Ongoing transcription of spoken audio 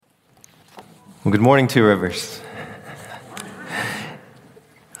Well, good morning, Two Rivers.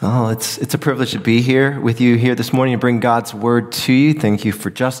 Oh, it's a privilege to be here with you here this morning and bring God's word to you. Thank you for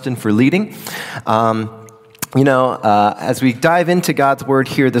Justin for leading. As we dive into God's word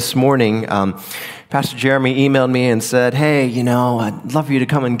here this morning, Pastor Jeremy emailed me and said, hey, I'd love for you to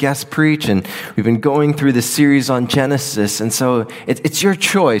come and guest preach. And we've been going through this series on Genesis. And so it's your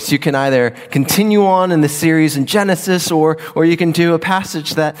choice. You can either continue on in the series in Genesis or you can do a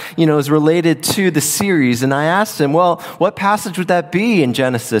passage that, is related to the series. And I asked him, well, what passage would that be in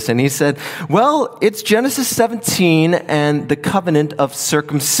Genesis? And he said, well, it's Genesis 17 and the covenant of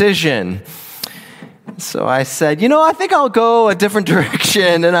circumcision. So I said, I think I'll go a different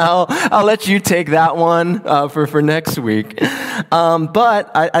direction, and I'll let you take that one for next week.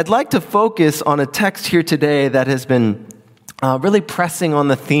 But I'd like to focus on a text here today that has been really pressing on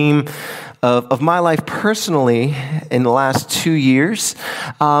the theme of my life personally in the last 2 years,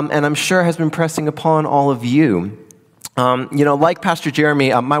 and I'm sure has been pressing upon all of you. Like Pastor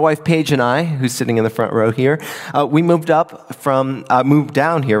Jeremy, my wife Paige and I, who's sitting in the front row here, we moved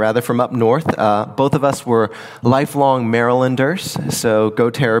down here from up north. Both of us were lifelong Marylanders, so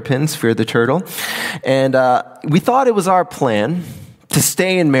go Terrapins, fear the turtle. And we thought it was our plan to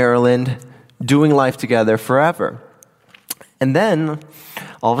stay in Maryland, doing life together forever. And then,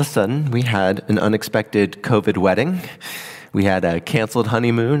 all of a sudden, we had an unexpected COVID wedding. We had a canceled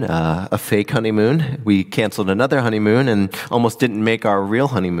honeymoon, a fake honeymoon. We canceled another honeymoon and almost didn't make our real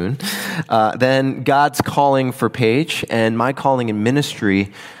honeymoon. Then God's calling for Paige and my calling in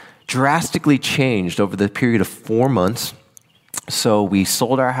ministry drastically changed over the period of 4 months. So we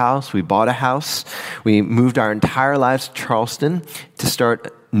sold our house, we bought a house, we moved our entire lives to Charleston to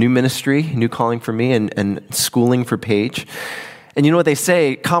start new ministry, new calling for me and schooling for Paige. And you know what they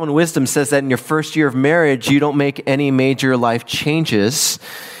say, common wisdom says that in your first year of marriage, you don't make any major life changes.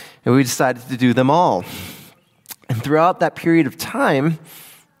 And we decided to do them all. And throughout that period of time,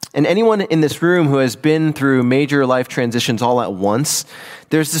 and anyone in this room who has been through major life transitions all at once,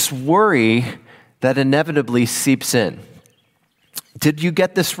 there's this worry that inevitably seeps in. Did you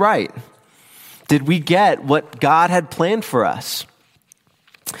get this right? Did we get what God had planned for us?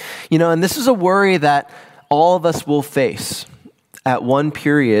 And this is a worry that all of us will face at one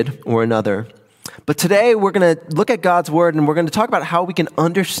period or another. But today we're going to look at God's word and we're going to talk about how we can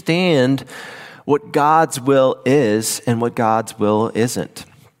understand what God's will is and what God's will isn't.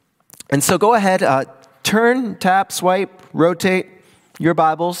 And so go ahead, turn, tap, swipe, rotate your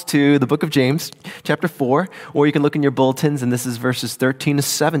Bibles to the book of James, chapter 4, or you can look in your bulletins, and this is verses 13 to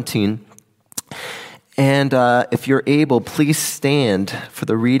 17. And if you're able, please stand for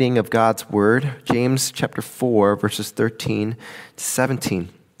the reading of God's word, James chapter 4, verses 13 to 17.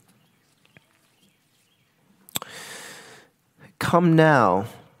 Come now,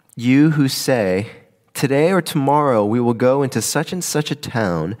 you who say, today or tomorrow we will go into such and such a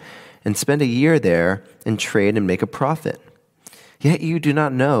town and spend a year there and trade and make a profit. Yet you do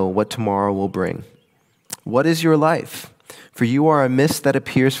not know what tomorrow will bring. What is your life? For you are a mist that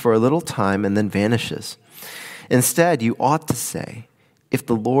appears for a little time and then vanishes. Instead, you ought to say, if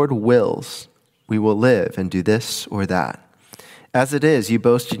the Lord wills, we will live and do this or that. As it is, you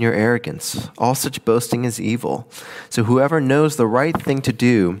boast in your arrogance. All such boasting is evil. So whoever knows the right thing to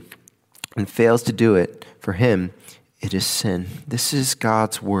do and fails to do it, for him it is sin. This is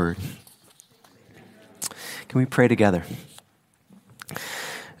God's word. Can we pray together?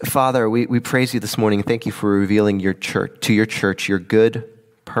 Father, we praise you this morning. Thank you for revealing your church, your good,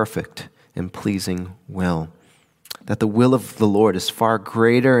 perfect, and pleasing will. That the will of the Lord is far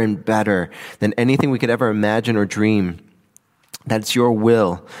greater and better than anything we could ever imagine or dream. That it's your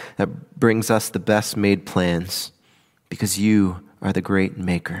will that brings us the best made plans because you are the great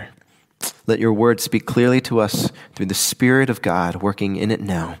maker. Let your word speak clearly to us through the Spirit of God working in it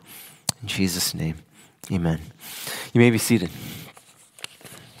now. In Jesus' name, amen. You may be seated.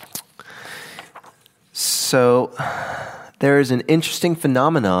 So there is an interesting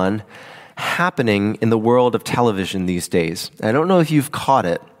phenomenon happening in the world of television these days. I don't know if you've caught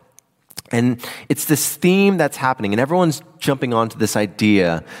it. And it's this theme that's happening, and everyone's jumping onto this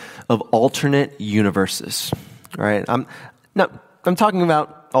idea of alternate universes. Right? I'm talking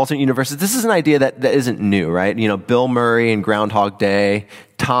about alternate universes. This is an idea that isn't new, right? Bill Murray in Groundhog Day,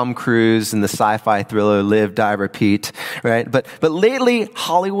 Tom Cruise in the sci-fi thriller Live, Die, Repeat, right? But lately,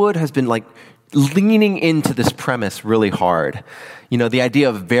 Hollywood has been leaning into this premise really hard. The idea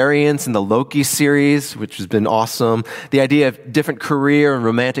of variance in the Loki series, which has been awesome. The idea of different career and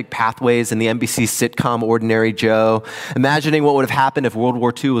romantic pathways in the NBC sitcom Ordinary Joe. Imagining what would have happened if World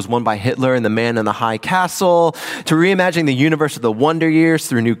War II was won by Hitler and the Man in the High Castle. To reimagining the universe of the Wonder Years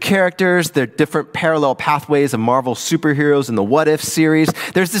through new characters. There are different parallel pathways of Marvel superheroes in the What If series.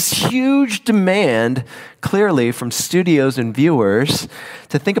 There's this huge demand, clearly, from studios and viewers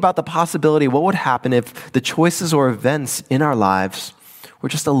to think about the possibility of what would happen if the choices or events in our lives were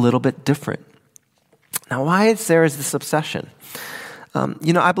just a little bit different. Now, why is there this obsession?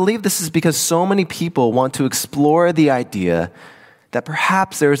 I believe this is because so many people want to explore the idea that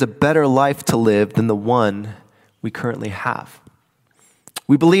perhaps there is a better life to live than the one we currently have.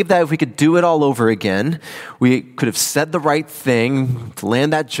 We believe that if we could do it all over again, we could have said the right thing to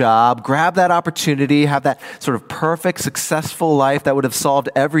land that job, grab that opportunity, have that sort of perfect, successful life that would have solved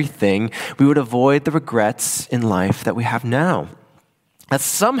everything. We would avoid the regrets in life that we have now. That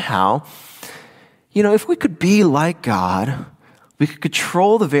somehow, if we could be like God, we could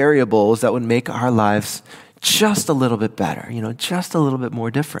control the variables that would make our lives just a little bit better, just a little bit more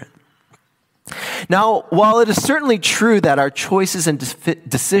different. Now, while it is certainly true that our choices and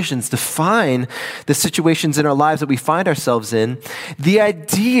decisions define the situations in our lives that we find ourselves in, the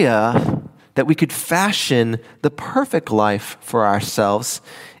idea that we could fashion the perfect life for ourselves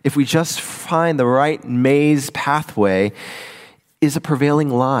if we just find the right maze pathway is a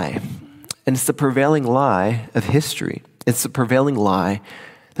prevailing lie. And it's the prevailing lie of history. It's the prevailing lie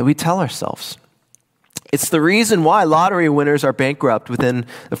that we tell ourselves. It's the reason why lottery winners are bankrupt within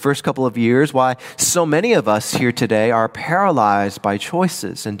the first couple of years, why so many of us here today are paralyzed by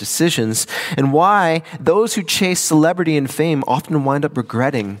choices and decisions, and why those who chase celebrity and fame often wind up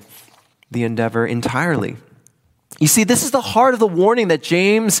regretting the endeavor entirely. You see, this is the heart of the warning that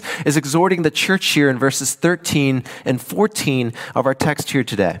James is exhorting the church here in verses 13 and 14 of our text here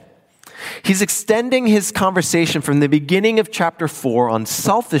today. He's extending his conversation from the beginning of chapter 4 on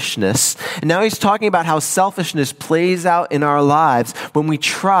selfishness, and now he's talking about how selfishness plays out in our lives when we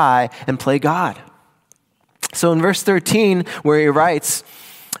try and play God. So in verse 13, where he writes,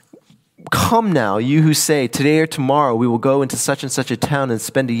 "Come now, you who say, today or tomorrow we will go into such and such a town and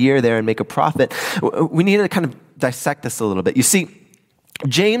spend a year there and make a profit." We need to kind of dissect this a little bit. You see,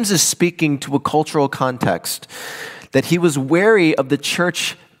 James is speaking to a cultural context that he was wary of the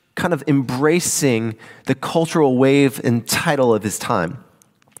church kind of embracing the cultural wave and title of his time.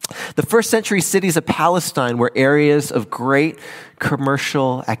 The first century cities of Palestine were areas of great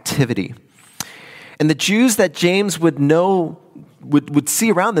commercial activity. And the Jews that James would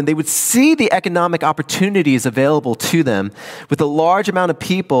see around them, they would see the economic opportunities available to them with a large amount of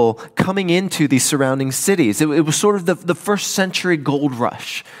people coming into these surrounding cities. It was sort of the first century gold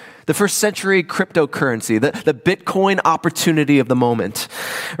rush. The first century cryptocurrency, the Bitcoin opportunity of the moment,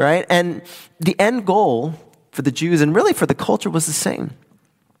 right? And the end goal for the Jews and really for the culture was the same.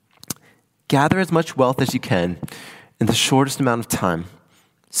 Gather as much wealth as you can in the shortest amount of time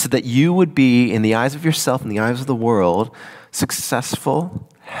so that you would be, in the eyes of yourself, in the eyes of the world, successful,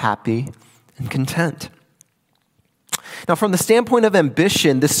 happy, and content. Now, from the standpoint of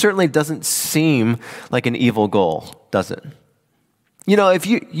ambition, this certainly doesn't seem like an evil goal, does it? If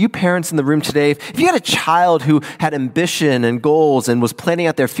you parents in the room today, if you had a child who had ambition and goals and was planning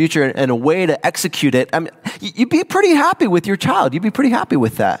out their future and a way to execute it, you'd be pretty happy with your child. You'd be pretty happy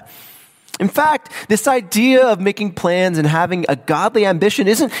with that. In fact, this idea of making plans and having a godly ambition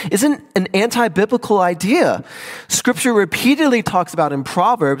isn't an anti-biblical idea. Scripture repeatedly talks about in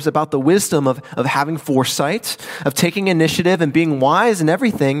Proverbs about the wisdom of having foresight, of taking initiative and being wise in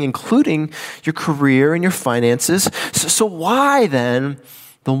everything, including your career and your finances. So why then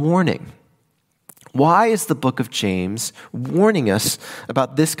the warning? Why is the book of James warning us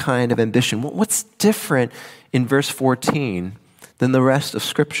about this kind of ambition? What's different in verse 14 than the rest of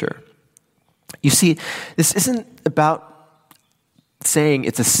Scripture? You see, this isn't about saying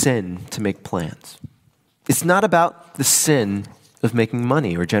it's a sin to make plans. It's not about the sin of making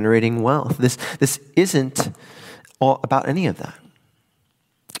money or generating wealth. This isn't all about any of that.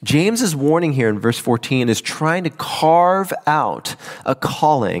 James's warning here in verse 14 is trying to carve out a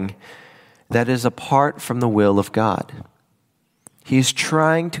calling that is apart from the will of God. He's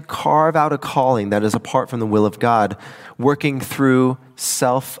trying to carve out a calling that is apart from the will of God, working through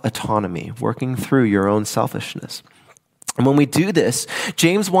self-autonomy, working through your own selfishness. And when we do this,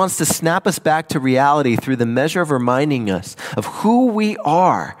 James wants to snap us back to reality through the measure of reminding us of who we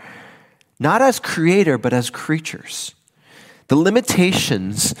are, not as creator, but as creatures. The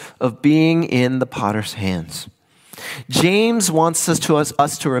limitations of being in the potter's hands. James wants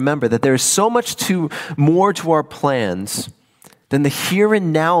us to remember that there is so much more to our plans than the here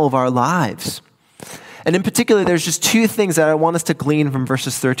and now of our lives. And in particular, there's just two things that I want us to glean from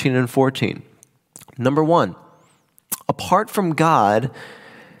verses 13 and 14. Number one, apart from God,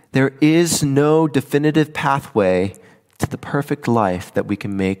 there is no definitive pathway to the perfect life that we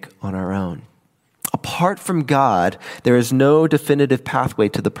can make on our own. Apart from God, there is no definitive pathway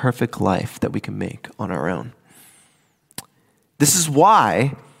to the perfect life that we can make on our own. This is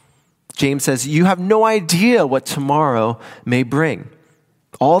why James says, you have no idea what tomorrow may bring.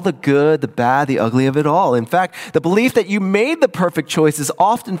 All the good, the bad, the ugly of it all. In fact, the belief that you made the perfect choice is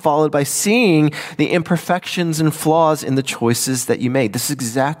often followed by seeing the imperfections and flaws in the choices that you made. This is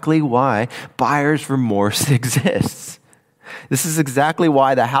exactly why buyer's remorse exists. This is exactly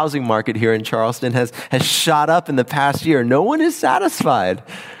why the housing market here in Charleston has shot up in the past year. No one is satisfied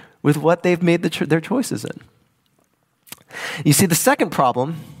with what they've made their choices in. You see, the second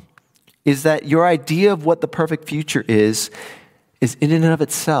problem is that your idea of what the perfect future is in and of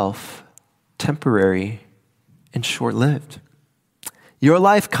itself temporary and short-lived. Your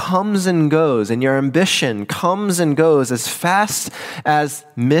life comes and goes, and your ambition comes and goes as fast as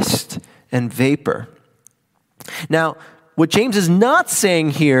mist and vapor. Now, what James is not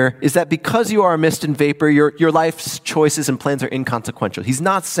saying here is that because you are a mist and vapor, your life's choices and plans are inconsequential. He's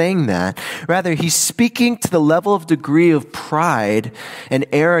not saying that. Rather, he's speaking to the level of degree of pride and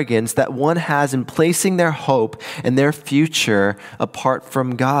arrogance that one has in placing their hope and their future apart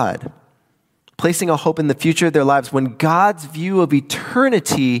from God. Placing a hope in the future of their lives when God's view of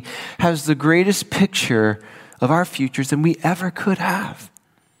eternity has the greatest picture of our futures than we ever could have.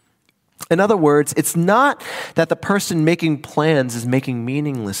 In other words, it's not that the person making plans is making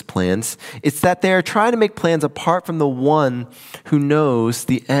meaningless plans. It's that they are trying to make plans apart from the one who knows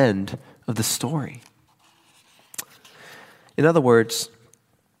the end of the story. In other words,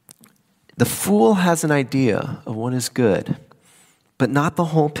 the fool has an idea of what is good, but not the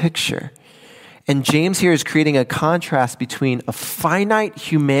whole picture. And James here is creating a contrast between a finite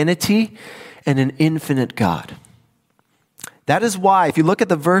humanity and an infinite God. That is why, if you look at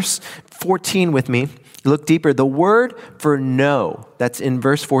the verse 14 with me, you look deeper, the word for know, that's in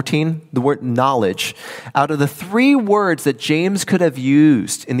verse 14, the word knowledge. Out of the three words that James could have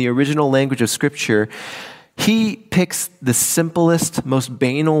used in the original language of Scripture, he picks the simplest, most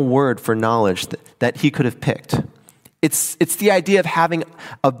banal word for knowledge that he could have picked. It's the idea of having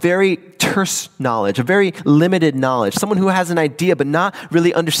a very terse knowledge, a very limited knowledge, someone who has an idea but not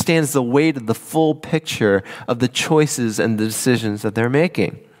really understands the weight of the full picture of the choices and the decisions that they're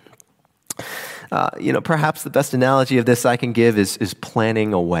making. Perhaps the best analogy of this I can give is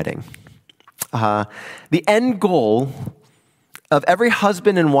planning a wedding. The end goal of every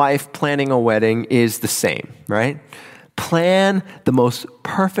husband and wife planning a wedding is the same, right? Plan the most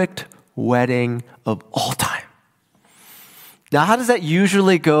perfect wedding of all time. Now, how does that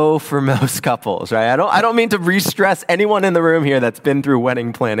usually go for most couples, right? I don't mean to re-stress anyone in the room here that's been through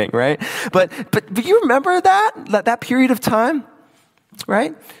wedding planning, right? But you remember that period of time,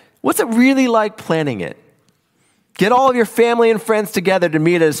 right? What's it really like planning it? Get all of your family and friends together to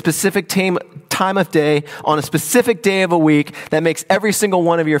meet at a specific time of day on a specific day of a week that makes every single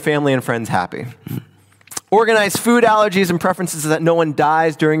one of your family and friends happy. Organize food allergies and preferences so that no one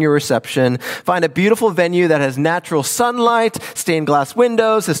dies during your reception. Find a beautiful venue that has natural sunlight, stained glass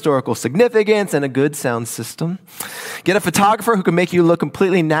windows, historical significance, and a good sound system. Get a photographer who can make you look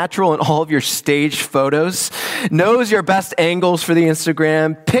completely natural in all of your staged photos. Knows your best angles for the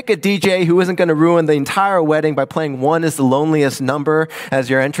Instagram. Pick a DJ who isn't going to ruin the entire wedding by playing One Is the Loneliest Number as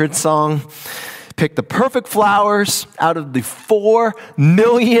your entrance song. Pick the perfect flowers out of the 4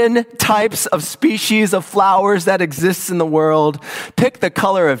 million types of species of flowers that exist in the world. Pick the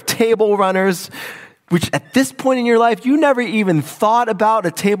color of table runners, which at this point in your life, you never even thought about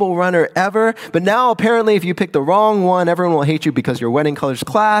a table runner ever. But now apparently if you pick the wrong one, everyone will hate you because your wedding colors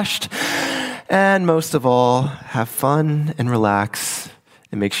clashed. And most of all, have fun and relax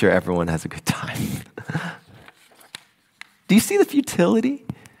and make sure everyone has a good time. Do you see the futility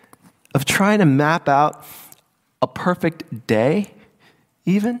of trying to map out a perfect day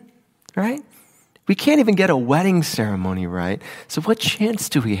even, right? We can't even get a wedding ceremony right. So what chance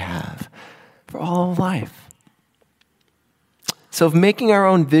do we have for all of life? So if making our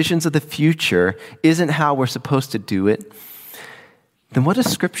own visions of the future isn't how we're supposed to do it, then what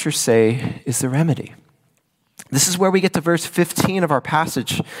does Scripture say is the remedy? This is where we get to verse 15 of our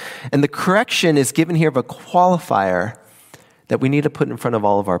passage. And the correction is given here of a qualifier that we need to put in front of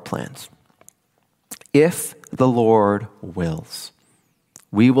all of our plans. If the Lord wills,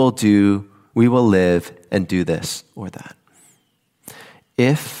 we will live and do this or that.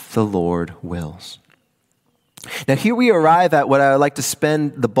 If the Lord wills. Now, here we arrive at what I would like to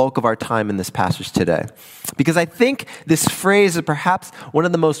spend the bulk of our time in this passage today, because I think this phrase is perhaps one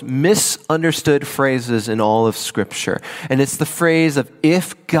of the most misunderstood phrases in all of Scripture. And it's the phrase of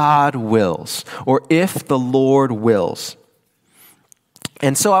if God wills, or if the Lord wills.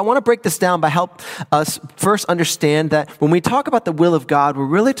 And so I want to break this down by help us first understand that when we talk about the will of God, we're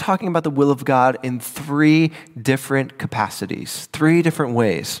really talking about the will of God in three different capacities, three different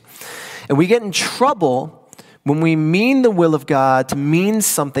ways. And we get in trouble when we mean the will of God to mean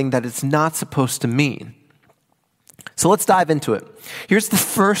something that it's not supposed to mean. So let's dive into it. Here's the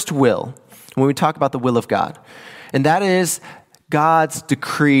first will when we talk about the will of God, and that is God's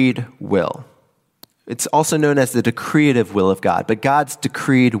decreed will. It's also known as the decretive will of God, but God's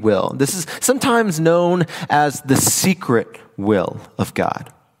decreed will. This is sometimes known as the secret will of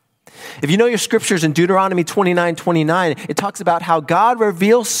God. If you know your scriptures in Deuteronomy 29:29, it talks about how God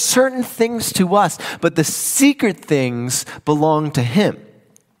reveals certain things to us, but the secret things belong to him.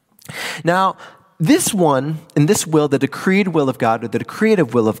 Now, this one, in this will, the decreed will of God, or the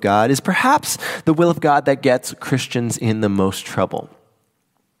decretive will of God, is perhaps the will of God that gets Christians in the most trouble.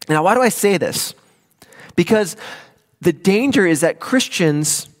 Now, why do I say this? Because the danger is that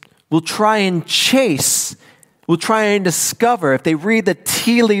Christians will try and discover, if they read the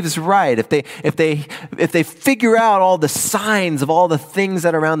tea leaves right, if they figure out all the signs of all the things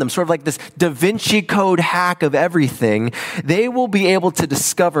that are around them, sort of like this Da Vinci Code hack of everything, they will be able to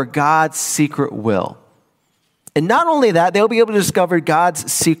discover God's secret will. And not only that, they'll be able to discover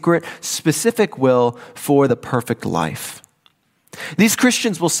God's secret, specific will for the perfect life. These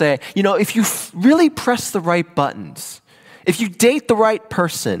Christians will say, if you really press the right buttons, if you date the right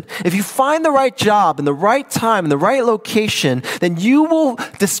person, if you find the right job in the right time, in the right location, then you will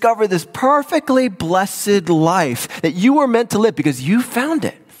discover this perfectly blessed life that you were meant to live because you found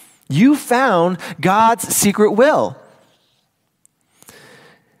it. You found God's secret will.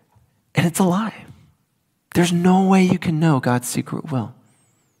 And it's a lie. There's no way you can know God's secret will.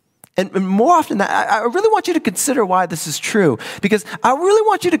 And more often than that, I really want you to consider why this is true, because I really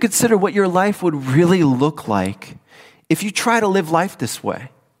want you to consider what your life would really look like if you try to live life this way.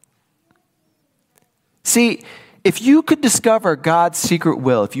 See, if you could discover God's secret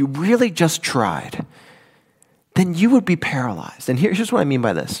will, if you really just tried, then you would be paralyzed. And here's what I mean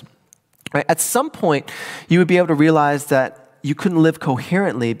by this. Right? At some point, you would be able to realize that you couldn't live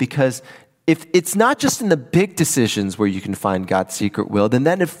coherently, because if it's not just in the big decisions where you can find God's secret will, then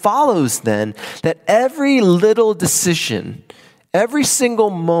it follows then that every little decision, every single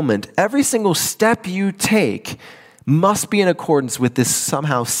moment, every single step you take must be in accordance with this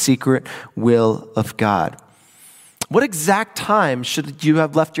somehow secret will of God. What exact time should you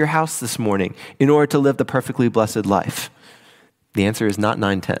have left your house this morning in order to live the perfectly blessed life? The answer is not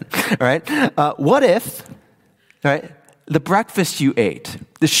 9:10. All right. What if, all right, the breakfast you ate,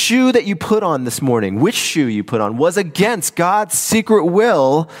 the shoe that you put on this morning, which shoe you put on, was against God's secret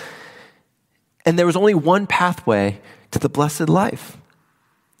will, and there was only one pathway to the blessed life?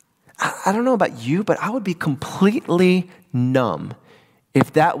 I don't know about you, but I would be completely numb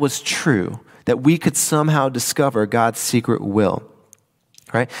if that was true, that we could somehow discover God's secret will.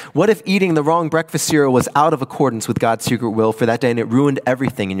 Right? What if eating the wrong breakfast cereal was out of accordance with God's secret will for that day and it ruined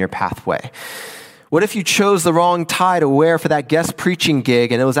everything in your pathway? What if you chose the wrong tie to wear for that guest preaching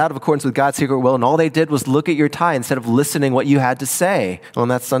gig and it was out of accordance with God's secret will, and all they did was look at your tie instead of listening what you had to say on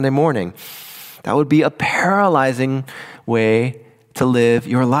that Sunday morning? That would be a paralyzing way to live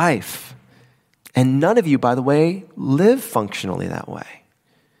your life. And none of you, by the way, live functionally that way.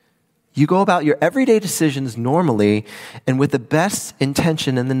 You go about your everyday decisions normally and with the best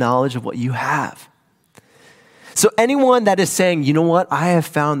intention and the knowledge of what you have. So anyone that is saying, you know what, I have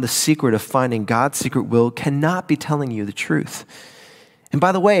found the secret of finding God's secret will, cannot be telling you the truth. And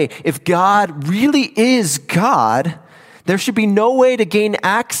by the way, if God really is God, there should be no way to gain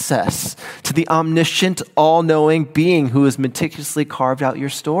access to the omniscient, all-knowing being who has meticulously carved out your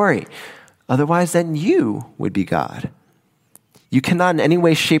story. Otherwise, then you would be God. You cannot in any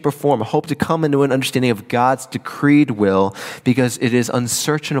way, shape, or form hope to come into an understanding of God's decreed will, because it is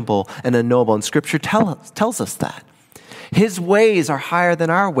unsearchable and unknowable. And Scripture tells us that. His ways are higher than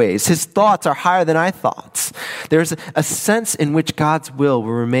our ways. His thoughts are higher than our thoughts. There's a sense in which God's will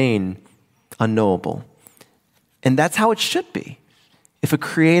remain unknowable. And that's how it should be if a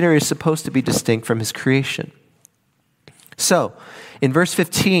creator is supposed to be distinct from his creation. So, in verse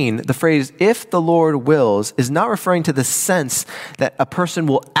 15, the phrase, if the Lord wills, is not referring to the sense that a person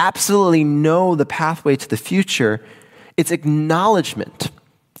will absolutely know the pathway to the future. It's acknowledgement.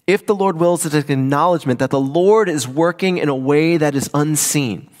 If the Lord wills, it's an acknowledgement that the Lord is working in a way that is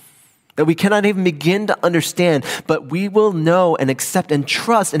unseen. that we cannot even begin to understand, but we will know and accept and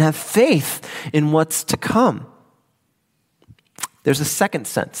trust and have faith in what's to come. There's a second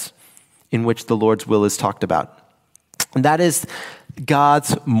sense in which the Lord's will is talked about, and that is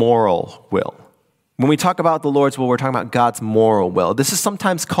God's moral will. When we talk about the Lord's will, we're talking about God's moral will. This is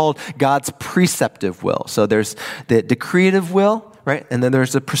sometimes called God's preceptive will. So there's the decretive will, right? And then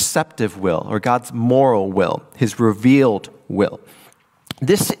there's the preceptive will, or God's moral will, his revealed will.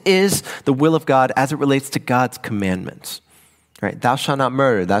 This is the will of God as it relates to God's commandments, right? Thou shalt not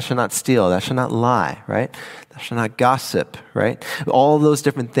murder, thou shalt not steal, thou shalt not lie, right? Thou shalt not gossip, right? All those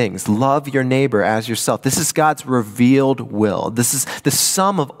different things. Love your neighbor as yourself. This is God's revealed will. This is the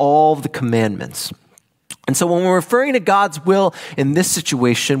sum of all the commandments. And so when we're referring to God's will in this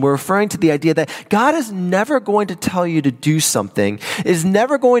situation, we're referring to the idea that God is never going to tell you to do something, is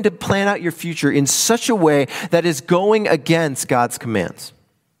never going to plan out your future in such a way that is going against God's commands.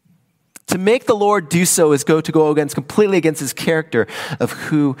 To make the Lord do so is completely against his character of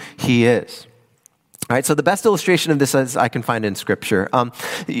who he is. All right, so the best illustration of this as I can find in Scripture,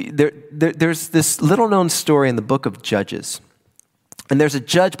 there's this little known story in the book of Judges. And there's a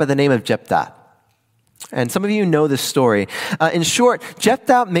judge by the name of Jephthah. And some of you know this story. In short,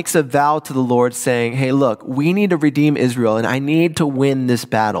 Jephthah makes a vow to the Lord saying, hey, look, we need to redeem Israel and I need to win this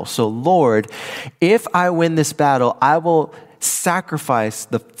battle. So Lord, if I win this battle, I will sacrifice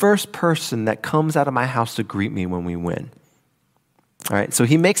the first person that comes out of my house to greet me when we win. All right, so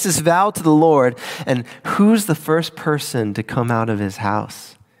he makes this vow to the Lord, and who's the first person to come out of his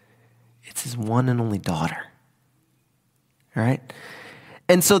house? It's his one and only daughter. All right?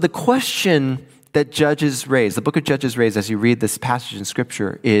 And so the question that Judges raise, the book of Judges raise as you read this passage in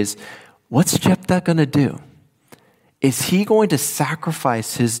Scripture is, what's Jephthah going to do? Is he going to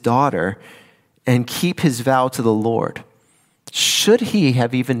sacrifice his daughter and keep his vow to the Lord? Should he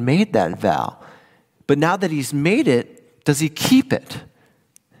have even made that vow? But now that he's made it, does he keep it?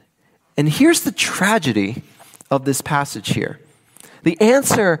 And here's the tragedy of this passage here. The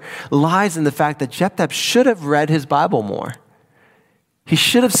answer lies in the fact that Jephthah should have read his Bible more. He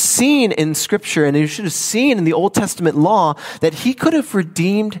should have seen in Scripture and he should have seen in the Old Testament law that he could have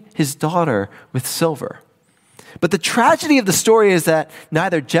redeemed his daughter with silver. But the tragedy of the story is that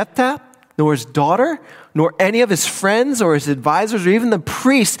neither Jephthah nor his daughter nor any of his friends or his advisors or even the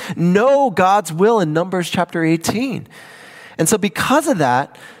priests know God's will in Numbers chapter 18. And so because of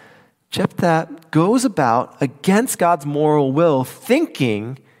that, Jephthah goes about against God's moral will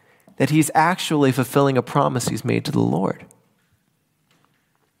thinking that he's actually fulfilling a promise he's made to the Lord.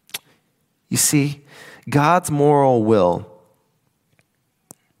 You see, God's moral will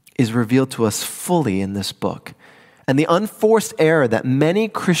is revealed to us fully in this book. And the unforced error that many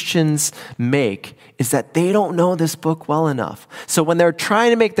Christians make is that they don't know this book well enough. So when they're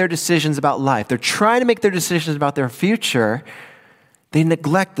trying to make their decisions about life, they're trying to make their decisions about their future, they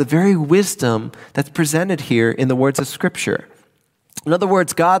neglect the very wisdom that's presented here in the words of Scripture. In other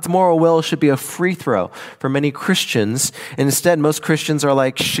words, God's moral will should be a free throw for many Christians. And instead, most Christians are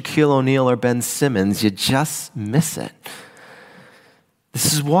like Shaquille O'Neal or Ben Simmons. You just miss it.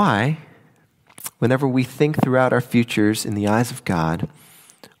 This is why, whenever we think throughout our futures in the eyes of God,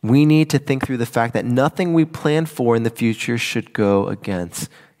 we need to think through the fact that nothing we plan for in the future should go against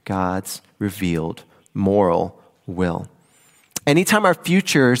God's revealed moral will. Anytime our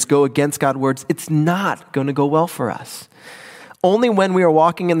futures go against God's words, it's not going to go well for us. Only when we are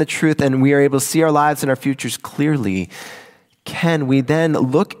walking in the truth and we are able to see our lives and our futures clearly can we then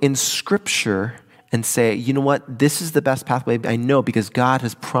look in Scripture and say, you know what, this is the best pathway I know because God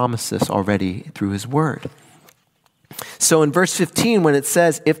has promised this already through his word. So in verse 15, when it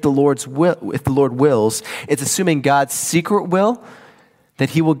says, if the Lord wills, it's assuming God's secret will, that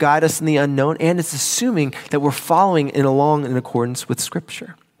he will guide us in the unknown, and it's assuming that we're following along in accordance with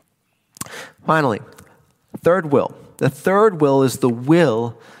Scripture. Finally, third will. The third will is the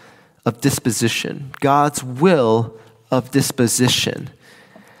will of disposition, God's will of disposition.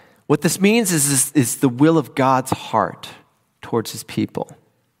 What this means is the will of God's heart towards his people.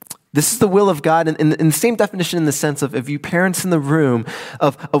 This is the will of God in the same definition in the sense of you parents in the room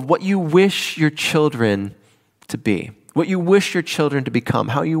of what you wish your children to be, what you wish your children to become,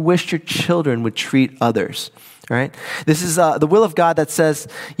 how you wish your children would treat others, right? This is the will of God that says,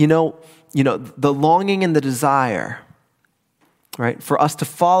 the longing and the desire, right, for us to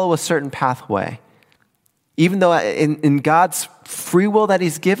follow a certain pathway, even though in God's free will that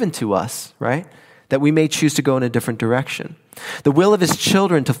he's given to us, right, that we may choose to go in a different direction. The will of his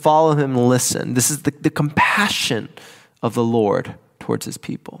children to follow him and listen. This is the compassion of the Lord towards his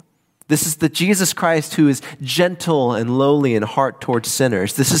people. This is the Jesus Christ who is gentle and lowly in heart towards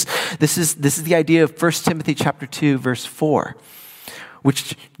sinners. This is the idea of 1 Timothy chapter 2, verse 4,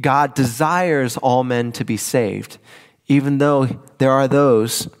 which God desires all men to be saved, even though there are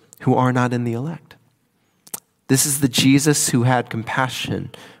those who are not in the elect. This is the Jesus who had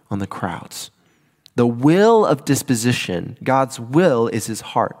compassion on the crowds. The will of disposition, God's will, is his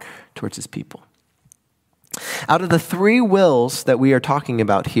heart towards his people. Out of the three wills that we are talking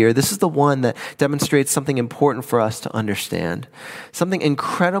about here, this is the one that demonstrates something important for us to understand, something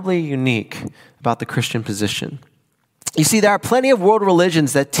incredibly unique about the Christian position. You see, there are plenty of world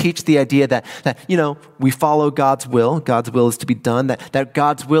religions that teach the idea that we follow God's will. God's will is to be done, that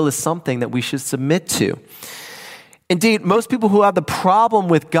God's will is something that we should submit to. Indeed, most people who have the problem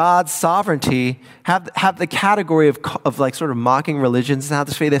with God's sovereignty have the category of like sort of mocking religions and how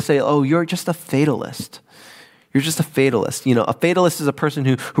they say, oh, you're just a fatalist. You're just a fatalist. A fatalist is a person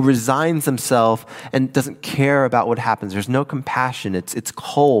who resigns himself and doesn't care about what happens. There's no compassion. It's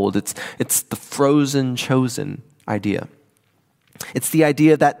cold. It's the frozen chosen idea. It's the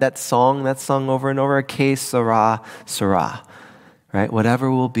idea that song that's sung over and over, que sera, sera, right?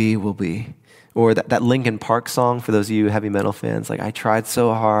 Whatever will be, will be. Or that Linkin Park song, for those of you heavy metal fans, like, I tried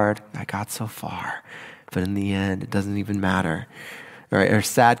so hard, I got so far, but in the end, it doesn't even matter. Right? Or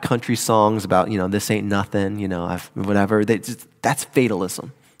sad country songs about, this ain't nothing, whatever. That's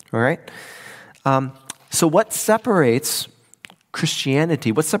fatalism, all right? So what separates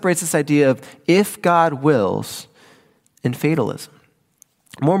Christianity? What separates this idea of if God wills and fatalism?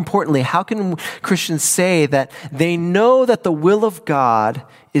 More importantly, how can Christians say that they know that the will of God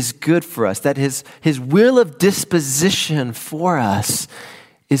is good for us, that his will of disposition for us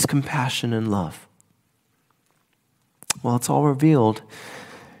is compassion and love? Well, it's all revealed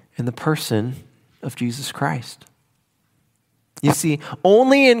in the person of Jesus Christ. You see,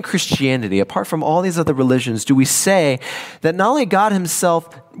 only in Christianity, apart from all these other religions, do we say that not only God himself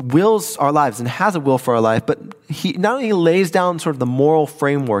wills our lives and has a will for our life, but he not only lays down sort of the moral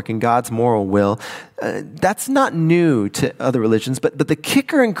framework in God's moral will. That's not new to other religions, but the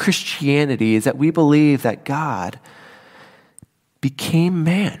kicker in Christianity is that we believe that God became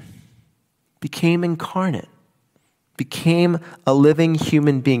man, became incarnate, became a living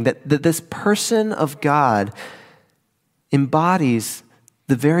human being, that this person of God embodies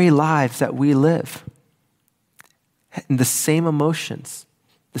the very lives that we live, and the same emotions,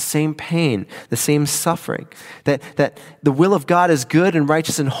 the same pain, the same suffering, that the will of God is good and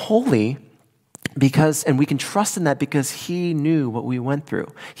righteous and holy and we can trust in that because he knew what we went through.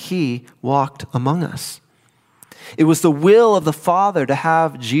 He walked among us. It was the will of the Father to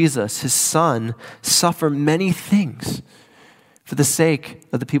have Jesus, his Son, suffer many things for the sake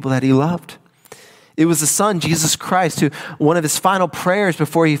of the people that he loved. It was the Son, Jesus Christ, who one of his final prayers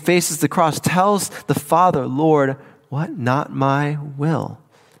before he faces the cross tells the Father, Lord, what? Not my will,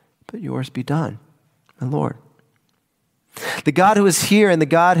 but yours be done, my Lord. The God who is here and the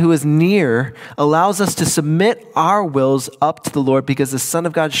God who is near allows us to submit our wills up to the Lord because the Son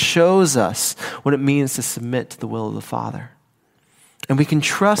of God shows us what it means to submit to the will of the Father. And we can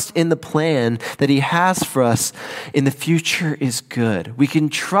trust in the plan that he has for us in the future is good. We can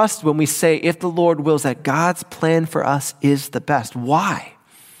trust when we say, if the Lord wills, that God's plan for us is the best. Why?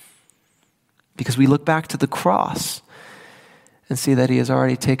 Because we look back to the cross and see that he has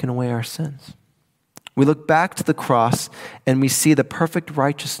already taken away our sins. We look back to the cross and we see the perfect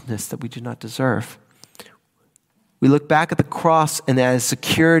righteousness that we do not deserve. We look back at the cross and it has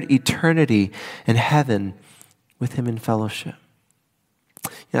secured eternity in heaven with him in fellowship.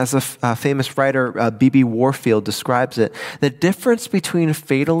 As a famous writer, B.B. Warfield, describes it, the difference between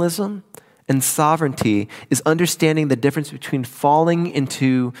fatalism and sovereignty is understanding the difference between falling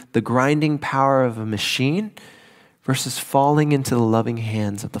into the grinding power of a machine versus falling into the loving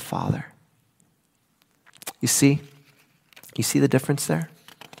hands of the Father. You see the difference there?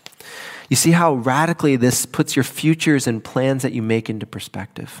 You see how radically this puts your futures and plans that you make into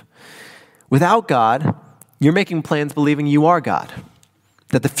perspective. Without God, you're making plans believing you are God,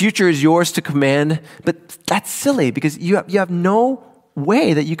 that the future is yours to command, but that's silly because you have no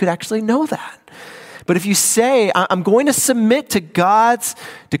way that you could actually know that. But if you say, I'm going to submit to God's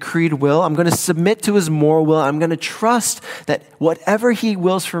decreed will, I'm going to submit to his moral will, I'm going to trust that whatever he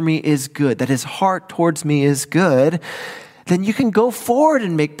wills for me is good, that his heart towards me is good, then you can go forward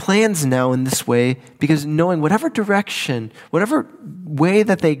and make plans now in this way because knowing whatever direction, whatever way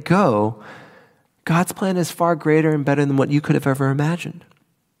that they go, God's plan is far greater and better than what you could have ever imagined.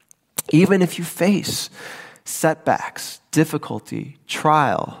 Even if you face setbacks, difficulty,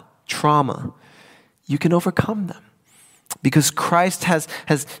 trial, trauma, you can overcome them Because Christ has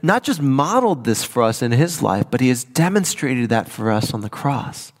not just modeled this for us in his life, but he has demonstrated that for us on the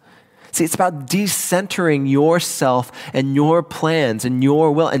cross. See, it's about decentering yourself and your plans and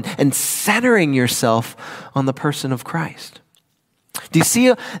your will and centering yourself on the person of Christ. Do you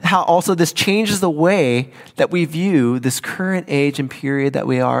see how also this changes the way that we view this current age and period that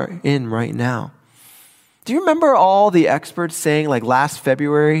we are in right now? Do you remember all the experts saying, like last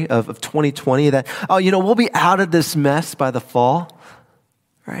February of 2020, that, we'll be out of this mess by the fall,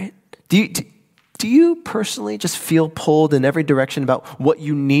 right? Do you personally just feel pulled in every direction about what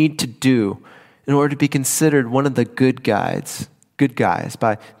you need to do in order to be considered one of the good guys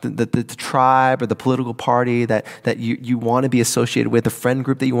by the tribe or the political party that you want to be associated with, the friend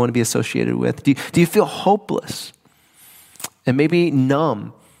group that you want to be associated with? Do you feel hopeless and maybe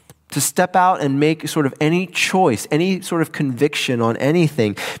numb to step out and make sort of any choice, any sort of conviction on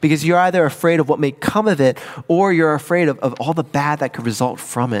anything, because you're either afraid of what may come of it or you're afraid of all the bad that could result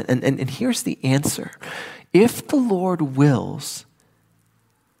from it? And here's the answer. If the Lord wills,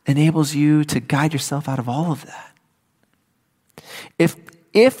 enables you to guide yourself out of all of that.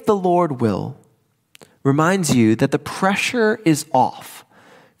 If the Lord will reminds you that the pressure is off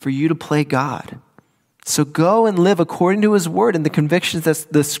for you to play God, so go and live according to his word and the convictions that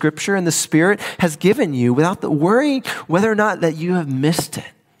the scripture and the Spirit has given you without the worrying whether or not that you have missed it.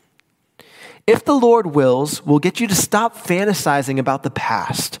 If the Lord wills, we'll get you to stop fantasizing about the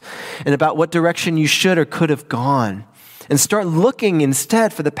past and about what direction you should or could have gone and start looking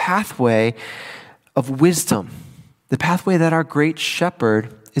instead for the pathway of wisdom, the pathway that our great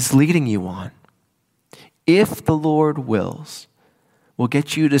shepherd is leading you on. If the Lord wills, will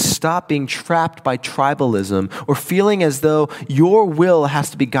get you to stop being trapped by tribalism or feeling as though your will has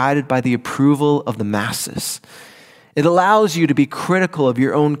to be guided by the approval of the masses. It allows you to be critical of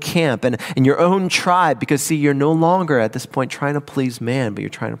your own camp and your own tribe because, see, you're no longer at this point trying to please man, but you're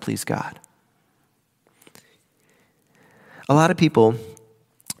trying to please God. A lot of people,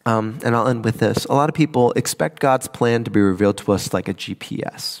 and I'll end with this, a lot of people expect God's plan to be revealed to us like a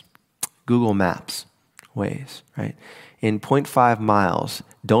GPS, Google Maps, Waze, right? In 0.5 miles,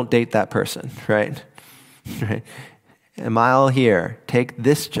 don't date that person, right? Right? A mile here, take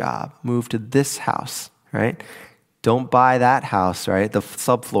this job, move to this house, right? Don't buy that house, right? The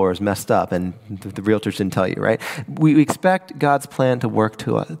subfloor is messed up and the realtors didn't tell you, right? We expect God's plan to work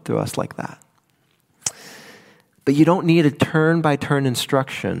through us like that. But you don't need a turn-by-turn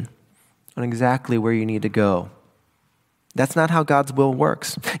instruction on exactly where you need to go. That's not how God's will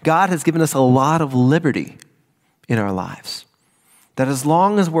works. God has given us a lot of liberty in our lives. That as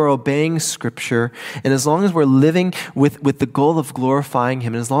long as we're obeying Scripture and as long as we're living with the goal of glorifying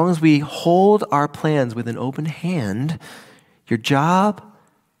Him, and as long as we hold our plans with an open hand, your job,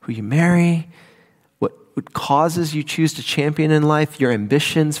 who you marry, what causes you choose to champion in life, your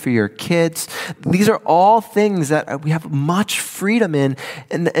ambitions for your kids, these are all things that we have much freedom in.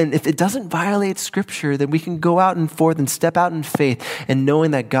 And if it doesn't violate Scripture, then we can go out and forth and step out in faith and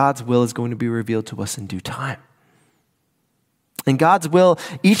knowing that God's will is going to be revealed to us in due time. And God's will,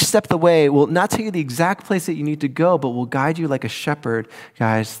 each step of the way, will not tell you the exact place that you need to go, but will guide you like a shepherd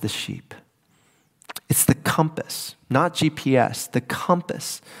guides the sheep. It's the compass, not GPS, the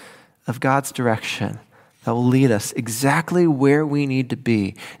compass of God's direction that will lead us exactly where we need to be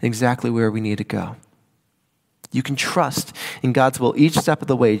and exactly where we need to go. You can trust in God's will each step of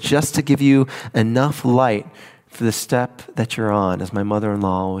the way just to give you enough light for the step that you're on, as my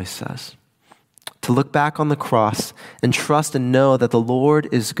mother-in-law always says. To look back on the cross and trust and know that the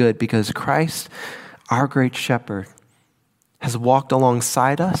Lord is good because Christ, our great shepherd, has walked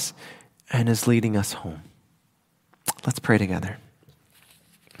alongside us and is leading us home. Let's pray together.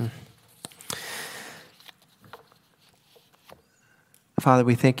 Father,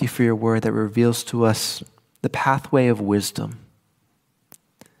 we thank you for your word that reveals to us the pathway of wisdom.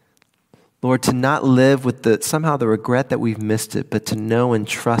 Lord, to not live with somehow the regret that we've missed it, but to know and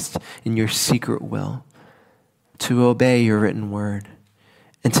trust in your secret will, to obey your written word,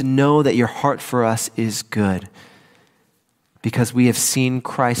 and to know that your heart for us is good because we have seen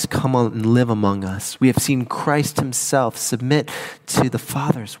Christ come and live among us. We have seen Christ himself submit to the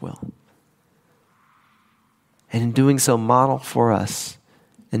Father's will. And in doing so, model for us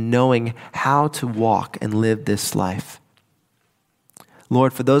and knowing how to walk and live this life.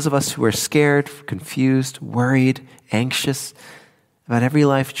 Lord, for those of us who are scared, confused, worried, anxious about every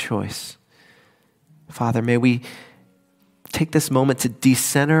life choice, Father, may we take this moment to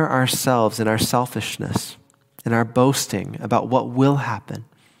decenter ourselves in our selfishness and our boasting about what will happen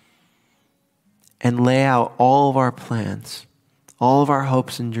and lay out all of our plans, all of our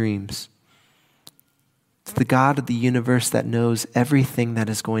hopes and dreams It's the God of the universe that knows everything that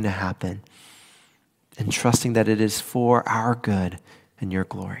is going to happen, and trusting that it is for our good and your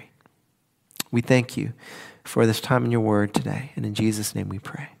glory. We thank you for this time in your word today. And in Jesus' name we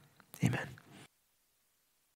pray. Amen.